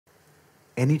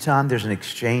Anytime there's an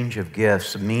exchange of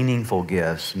gifts, meaningful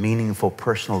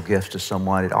personal gifts to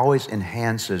someone, it always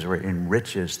enhances or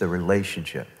enriches the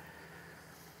relationship.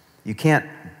 You can't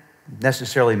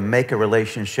necessarily make a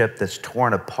relationship that's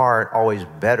torn apart always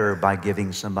better by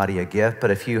giving somebody a gift,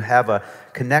 but if you have a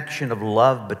connection of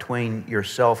love between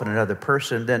yourself and another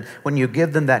person, then when you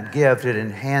give them that gift, it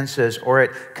enhances or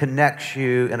it connects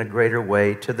you in a greater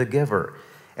way to the giver.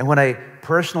 And when a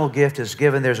personal gift is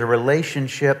given, there's a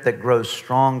relationship that grows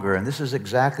stronger. And this is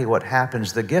exactly what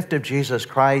happens. The gift of Jesus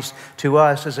Christ to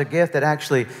us is a gift that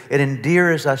actually, it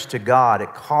endears us to God.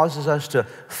 It causes us to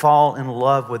fall in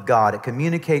love with God. It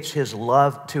communicates His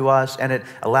love to us, and it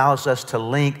allows us to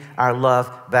link our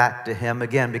love back to Him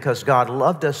again, because God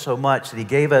loved us so much that He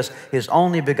gave us His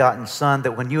only begotten Son,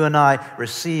 that when you and I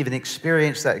receive and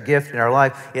experience that gift in our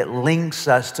life, it links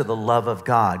us to the love of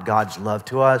God. God's love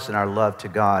to us and our love to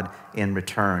God in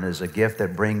return is a gift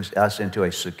that brings us into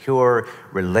a secure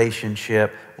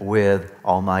relationship with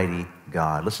Almighty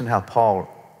God. Listen to how Paul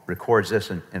records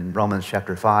this in Romans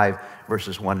chapter 5,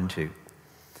 verses 1 and 2.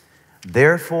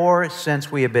 Therefore, since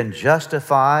we have been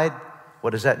justified,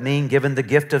 what does that mean? Given the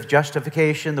gift of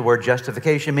justification. The word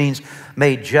justification means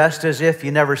made just as if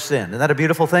you never sinned. Isn't that a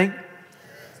beautiful thing?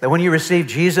 That when you receive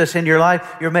Jesus in your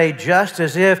life, you're made just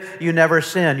as if you never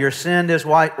sinned. Your sin is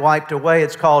wiped away.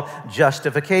 It's called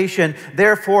justification.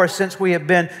 Therefore, since we have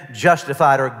been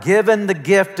justified or given the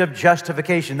gift of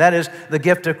justification, that is the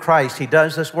gift of Christ. He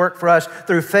does this work for us.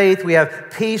 Through faith, we have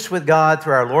peace with God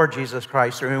through our Lord Jesus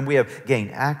Christ, through whom we have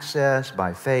gained access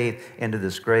by faith into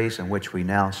this grace in which we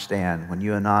now stand. When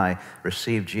you and I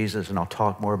receive Jesus, and I'll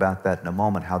talk more about that in a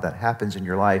moment, how that happens in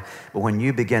your life, but when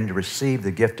you begin to receive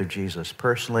the gift of Jesus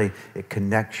personally, it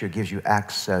connects you, gives you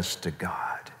access to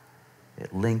God.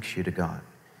 It links you to God.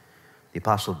 The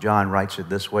Apostle John writes it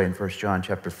this way in 1 John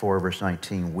chapter 4, verse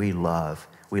 19, we love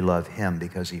Him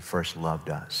because He first loved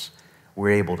us. We're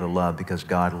able to love because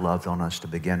God loved on us to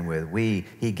begin with.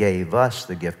 He gave us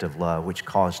the gift of love, which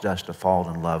caused us to fall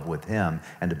in love with Him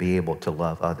and to be able to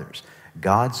love others.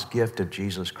 God's gift of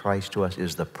Jesus Christ to us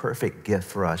is the perfect gift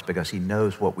for us because He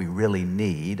knows what we really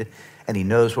need, and He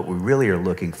knows what we really are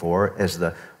looking for. As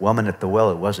the woman at the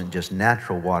well, it wasn't just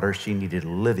natural water. She needed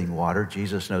living water.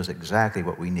 Jesus knows exactly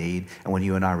what we need, and when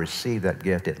you and I receive that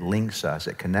gift, it links us,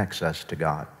 it connects us to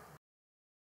God.